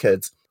say to the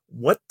kids,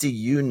 what do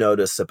you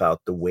notice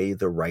about the way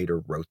the writer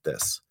wrote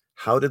this?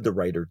 How did the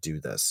writer do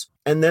this?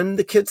 And then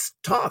the kids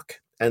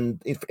talk.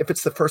 And if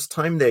it's the first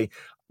time they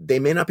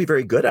may not be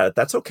very good at it,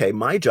 that's okay.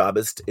 My job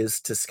is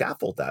to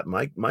scaffold that.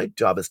 My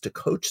job is to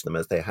coach them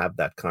as they have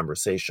that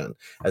conversation,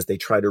 as they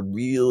try to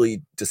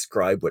really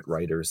describe what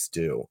writers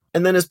do.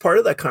 And then as part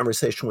of that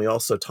conversation, we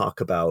also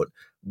talk about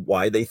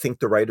why they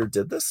think the writer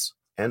did this.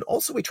 And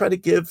also we try to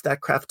give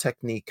that craft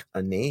technique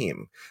a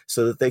name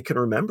so that they can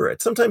remember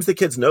it. Sometimes the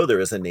kids know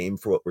there is a name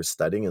for what we're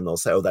studying and they'll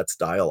say, oh, that's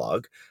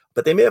dialogue.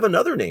 But they may have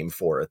another name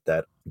for it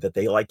that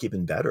they like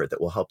even better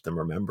that will help them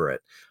remember it.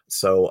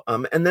 So,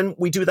 and then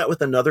we do that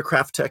with another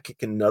craft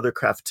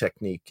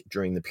technique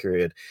during the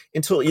period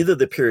until either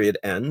the period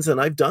ends,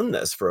 and I've done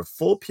this for a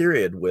full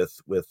period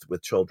with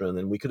children,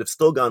 and we could have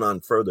still gone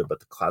on further, but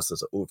the class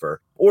is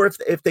over. Or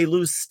if they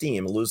lose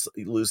steam,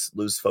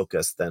 lose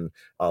focus, then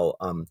I'll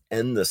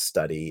end the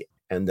study.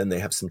 And then they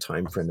have some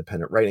time for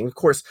independent writing. Of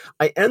course,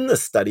 I end the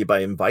study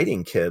by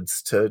inviting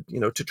kids to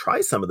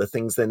try some of the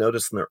things they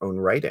notice in their own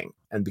writing.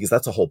 And because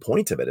that's the whole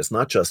point of it. It's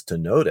not just to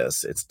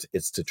notice,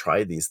 it's to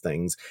try these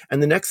things.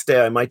 And the next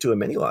day I might do a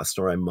mini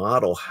lesson where I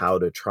model how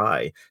to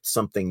try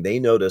something they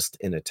noticed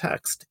in a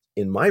text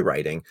in my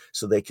writing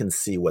so they can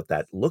see what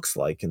that looks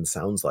like and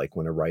sounds like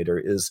when a writer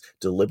is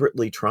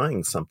deliberately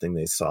trying something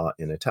they saw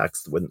in a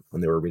text when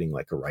they were reading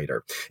like a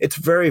writer. It's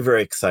very,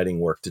 very exciting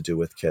work to do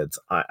with kids.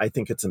 I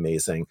think it's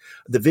amazing.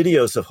 The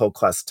videos of whole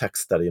class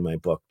text study in my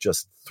book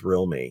just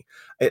thrill me.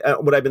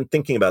 What I've been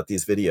thinking about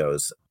these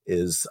videos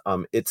is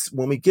it's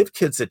when we give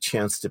kids a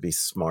chance to be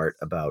smart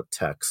about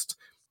text,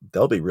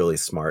 they'll be really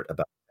smart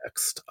about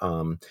text.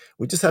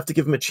 We just have to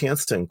give them a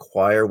chance to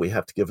inquire. We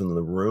have to give them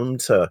the room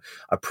to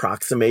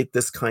approximate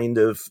this kind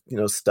of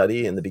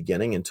study in the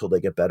beginning until they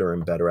get better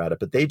and better at it.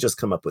 But they just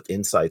come up with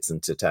insights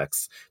into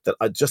text that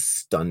just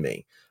stun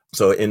me.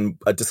 So in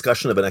a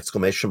discussion of an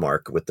exclamation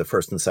mark with the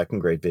first and second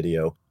grade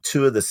video,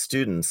 two of the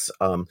students,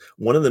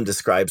 one of them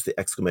describes the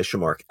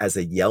exclamation mark as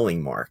a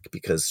yelling mark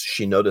because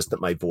she noticed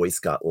that my voice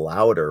got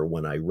louder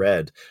when I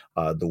read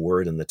the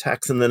word in the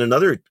text. And then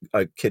another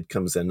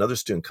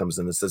student comes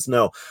in and says,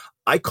 no,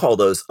 I call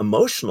those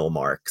emotional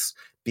marks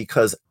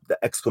because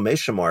the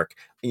exclamation mark,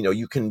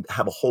 you can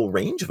have a whole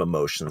range of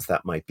emotions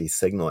that might be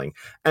signaling.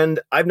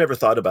 And I've never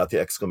thought about the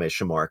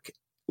exclamation mark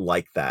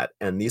like that.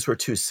 And these were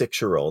two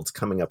 6-year-olds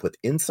coming up with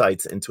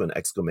insights into an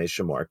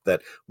exclamation mark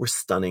that were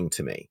stunning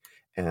to me.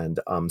 And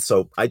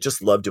so I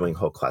just love doing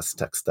whole class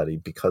text study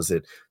because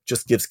it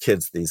just gives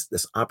kids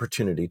this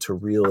opportunity to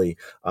really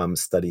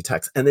study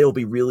text. And they will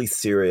be really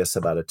serious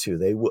about it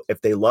too.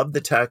 If they love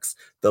the text,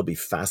 they'll be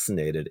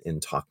fascinated in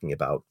talking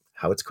about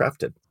how it's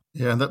crafted.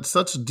 Yeah, and that's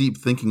such deep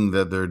thinking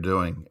that they're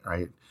doing,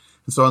 right?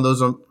 And so on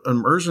those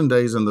immersion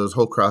days and those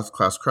whole class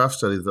craft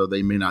studies, though,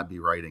 they may not be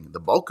writing. The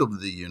bulk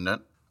of the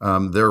unit,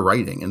 they're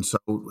writing. And so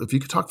if you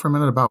could talk for a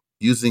minute about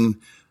using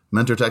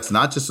mentor text,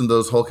 not just in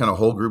those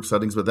whole group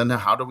settings, but then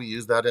how do we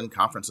use that in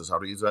conferences? How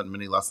do we use that in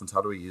mini lessons?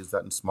 How do we use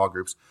that in small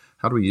groups?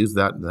 How do we use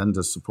that then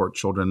to support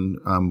children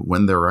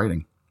when they're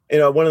writing?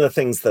 One of the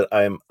things that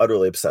I'm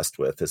utterly obsessed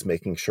with is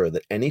making sure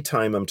that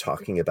anytime I'm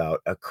talking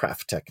about a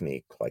craft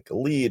technique, like a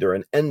lead or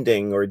an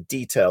ending or a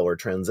detail or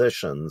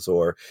transitions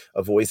or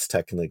a voice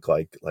technique,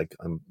 like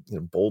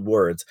bold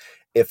words,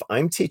 if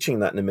I'm teaching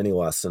that in a mini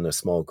lesson, a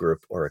small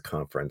group, or a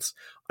conference,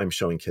 I'm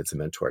showing kids a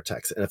mentor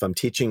text. And if I'm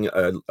teaching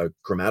a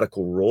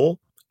grammatical rule,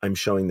 I'm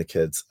showing the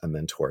kids a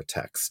mentor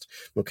text.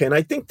 Okay, and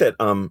I think that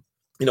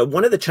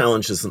one of the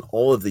challenges in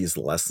all of these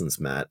lessons,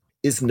 Matt,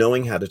 is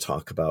knowing how to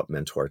talk about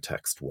mentor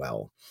text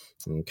well.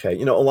 Okay,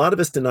 a lot of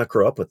us did not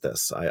grow up with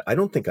this. I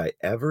don't think I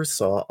ever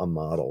saw a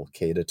model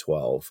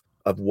K-12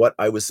 of what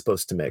I was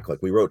supposed to make.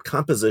 Like we wrote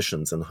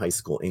compositions in high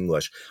school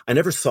English. I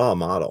never saw a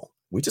model.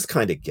 We just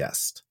kind of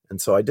guessed. And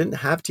so I didn't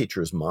have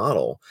teachers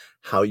model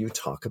how you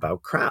talk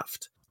about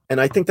craft. And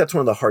I think that's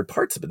one of the hard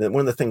parts of it. And one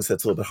of the things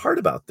that's a little bit hard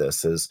about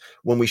this is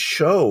when we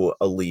show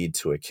a lead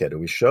to a kid or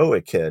we show a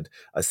kid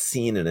a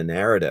scene in a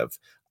narrative,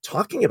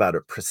 talking about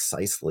it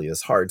precisely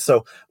is hard.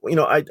 So,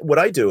 what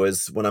I do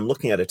is when I'm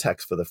looking at a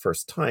text for the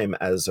first time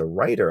as a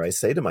writer, I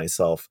say to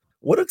myself,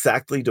 what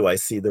exactly do I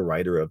see the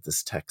writer of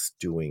this text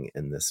doing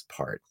in this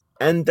part?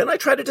 And then I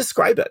try to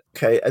describe it,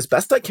 okay, as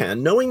best I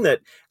can, knowing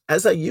that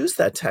as I use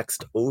that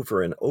text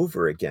over and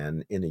over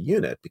again in a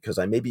unit, because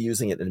I may be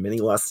using it in a mini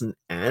lesson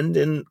and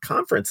in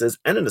conferences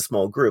and in a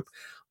small group,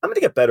 I'm going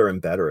to get better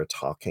and better at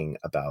talking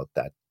about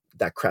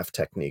that craft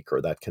technique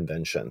or that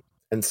convention.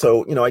 And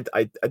so,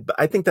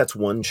 I think that's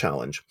one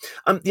challenge.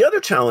 The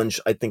other challenge,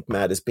 I think,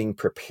 Matt, is being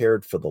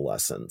prepared for the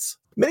lessons.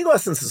 Many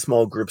lessons in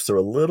small groups are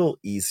a little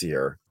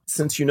easier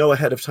since you know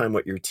ahead of time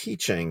what you're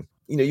teaching.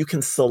 You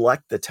can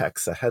select the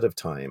text ahead of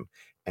time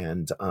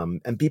and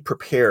be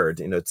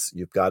prepared.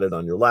 You've got it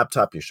on your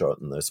laptop, you show it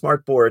in the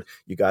smartboard,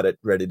 you got it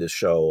ready to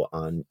show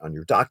on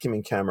your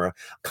document camera.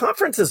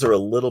 Conferences are a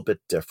little bit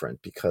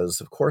different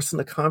because, of course, in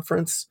the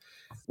conference,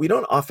 we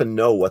don't often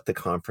know what the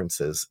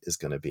conference is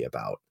going to be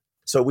about.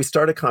 So we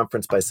start a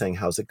conference by saying,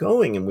 how's it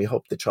going? And we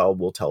hope the child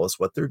will tell us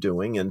what they're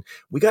doing. And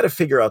we got to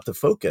figure out the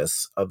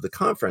focus of the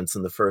conference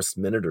in the first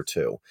minute or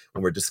two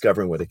when we're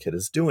discovering what a kid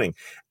is doing.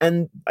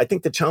 And I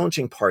think the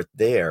challenging part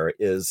there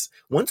is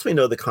once we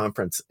know the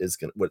conference is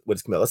going to, what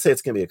it's going to be, let's say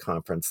it's going to be a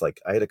conference.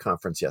 Like I had a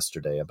conference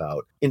yesterday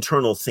about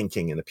internal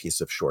thinking in a piece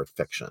of short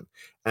fiction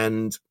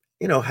and,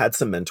 had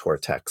some mentor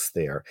text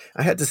there.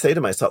 I had to say to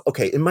myself,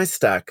 okay, in my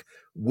stack,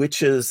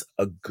 which is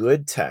a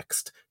good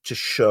text to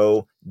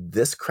show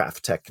this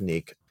craft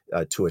technique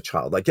to a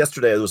child? Like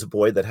yesterday, there was a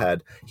boy that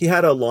had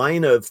a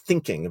line of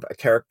thinking, a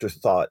character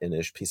thought in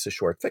his piece of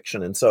short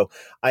fiction. And so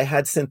I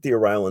had Cynthia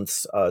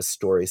Ryland's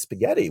story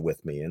Spaghetti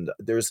with me. And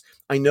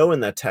I know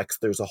in that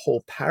text, there's a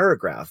whole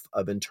paragraph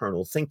of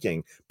internal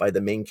thinking by the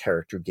main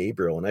character,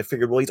 Gabriel. And I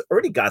figured, well, he's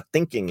already got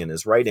thinking in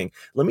his writing.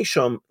 Let me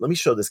show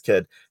this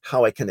kid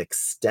how I can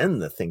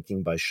extend the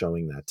thinking by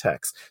showing that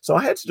text. So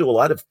I had to do a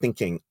lot of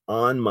thinking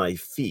on my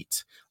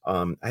feet.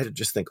 I had to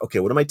just think,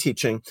 okay, what am I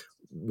teaching?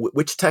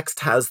 Which text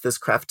has this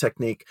craft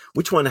technique?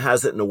 Which one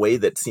has it in a way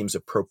that seems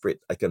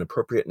appropriate, like an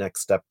appropriate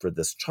next step for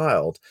this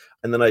child?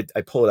 And then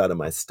I pull it out of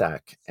my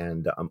stack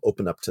and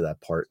open up to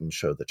that part and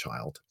show the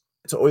child.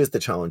 It's always the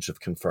challenge of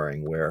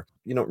conferring where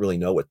you don't really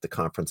know what the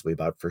conference will be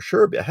about for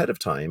sure ahead of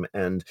time.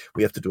 And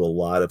we have to do a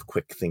lot of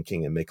quick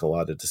thinking and make a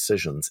lot of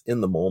decisions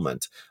in the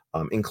moment,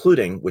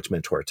 including which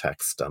mentor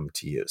text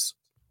to use.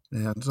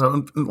 Yeah.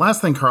 So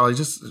last thing, Carl,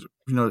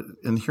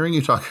 in hearing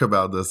you talk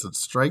about this, it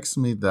strikes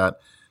me that,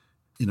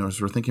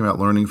 as we're thinking about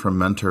learning from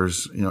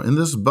mentors, in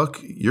this book,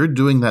 you're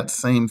doing that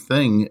same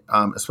thing,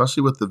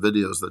 especially with the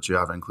videos that you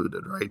have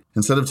included, right?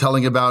 Instead of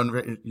telling about,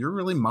 you're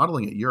really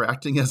modeling it. You're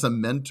acting as a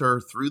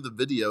mentor through the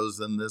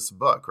videos in this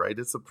book, right?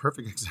 It's a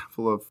perfect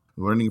example of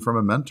learning from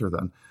a mentor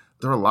then.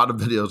 There are a lot of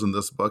videos in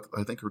this book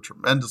I think are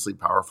tremendously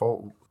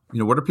powerful.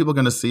 What are people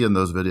going to see in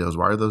those videos?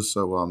 Why are those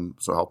so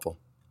helpful?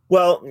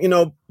 Well,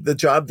 the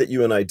job that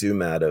you and I do,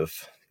 Matt,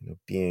 of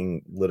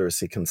being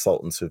literacy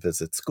consultants who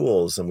visit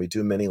schools, and we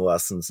do many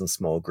lessons in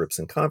small groups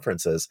and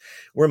conferences,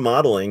 we're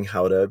modeling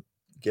how to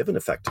give an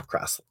effective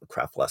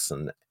craft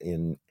lesson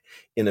in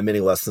a mini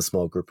lesson,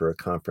 small group, or a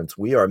conference.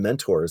 We are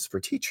mentors for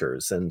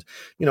teachers, and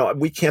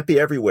we can't be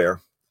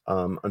everywhere.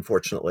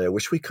 Unfortunately, I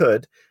wish we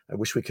could. I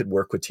wish we could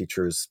work with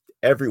teachers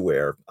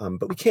everywhere,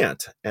 but we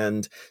can't.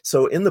 And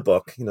so in the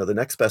book, the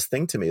next best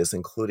thing to me is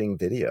including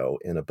video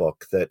in a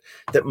book that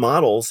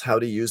models how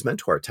to use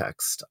mentor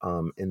text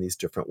in these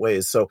different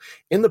ways. So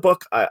in the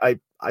book, I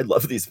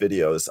love these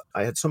videos.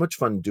 I had so much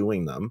fun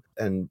doing them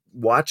and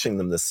watching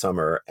them this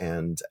summer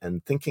and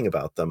thinking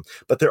about them.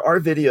 But there are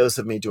videos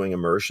of me doing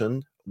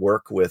immersion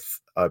work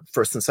with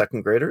first and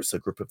second graders, a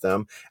group of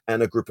them,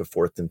 and a group of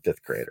fourth and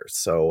fifth graders.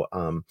 So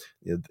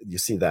you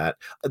see that.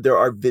 There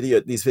are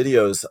these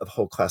videos of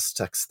whole class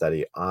text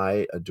study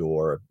I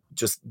adore,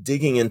 just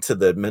digging into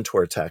the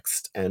mentor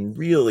text and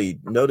really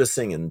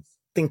noticing and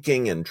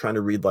thinking and trying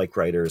to read like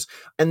writers.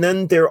 And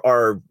then there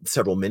are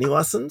several mini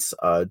lessons,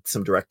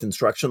 some direct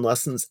instruction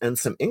lessons, and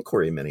some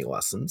inquiry mini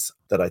lessons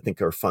that I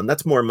think are fun.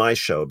 That's more my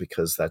show,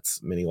 because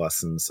that's mini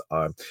lessons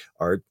are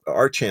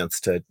our chance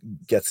to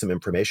get some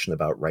information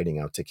about writing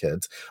out to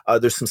kids.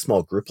 There's some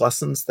small group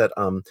lessons that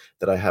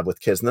I have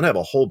with kids. And then I have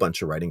a whole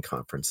bunch of writing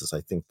conferences.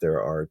 I think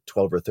there are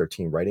 12 or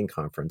 13 writing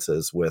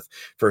conferences with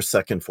first,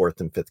 second,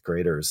 fourth, and fifth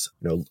graders,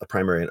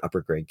 primary and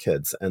upper grade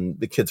kids. And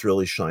the kids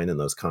really shine in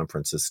those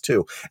conferences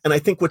too. And I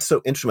think what's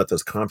so interesting about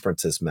those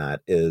conferences,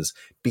 Matt, is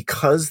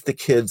because the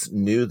kids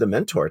knew the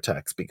mentor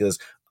text, because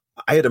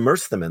I had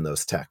immersed them in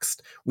those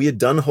texts. We had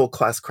done whole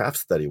class craft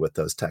study with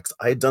those texts.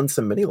 I had done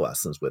some mini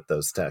lessons with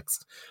those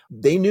texts.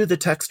 They knew the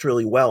text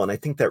really well, and I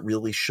think that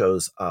really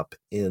shows up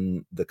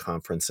in the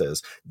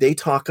conferences. They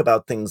talk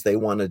about things they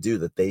want to do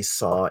that they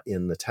saw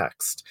in the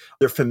text.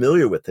 They're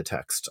familiar with the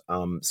text,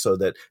 so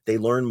that they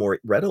learn more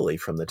readily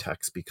from the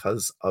text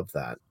because of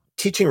that.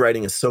 Teaching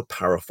writing is so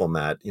powerful,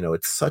 Matt.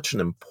 It's such an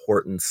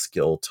important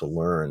skill to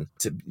learn,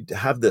 to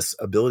have this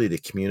ability to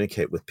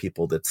communicate with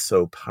people that's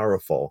so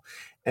powerful.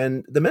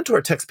 And the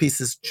mentor text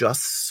piece is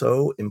just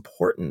so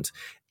important.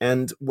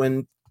 And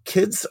when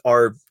kids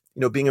are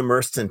being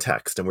immersed in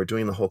text, and we're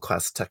doing the whole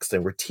class text,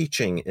 and we're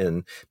teaching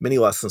in mini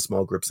lessons,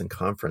 small groups, and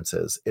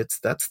conferences,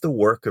 that's the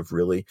work of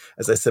really,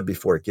 as I said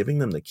before, giving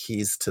them the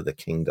keys to the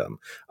kingdom,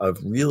 of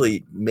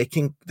really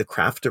making the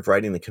craft of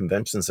writing, the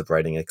conventions of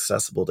writing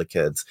accessible to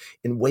kids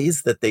in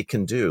ways that they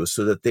can do,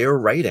 so that their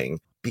writing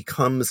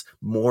becomes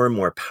more and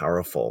more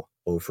powerful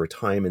over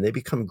time, and they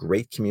become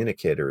great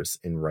communicators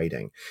in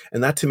writing.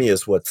 And that to me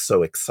is what's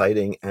so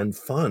exciting and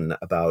fun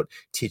about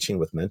teaching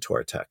with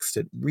mentor text.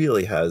 It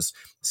really has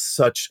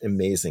such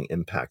amazing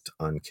impact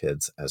on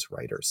kids as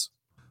writers.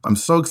 I'm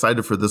so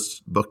excited for this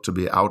book to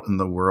be out in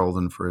the world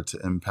and for it to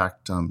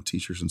impact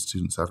teachers and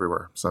students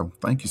everywhere. So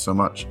thank you so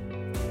much.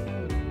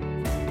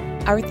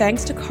 Our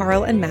thanks to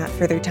Carl and Matt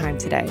for their time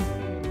today.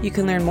 You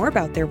can learn more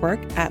about their work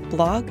at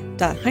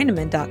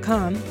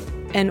blog.heinemann.com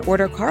and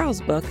order Carl's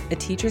book, A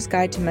Teacher's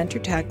Guide to Mentor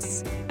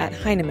Texts, at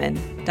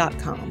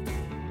heinemann.com.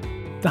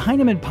 The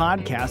Heinemann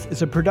Podcast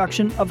is a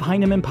production of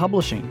Heinemann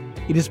Publishing.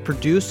 It is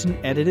produced and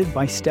edited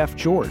by Steph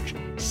George.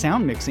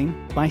 Sound mixing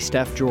by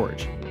Steph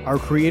George. Our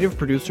creative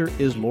producer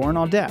is Lauren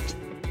Audette.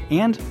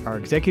 And our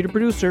executive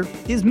producer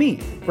is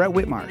me, Brett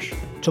Whitmarsh.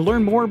 To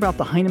learn more about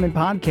the Heinemann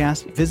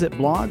Podcast, visit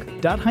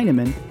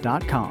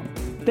blog.heinemann.com.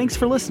 Thanks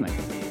for listening.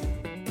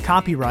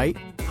 Copyright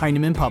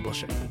Heinemann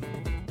Publishing.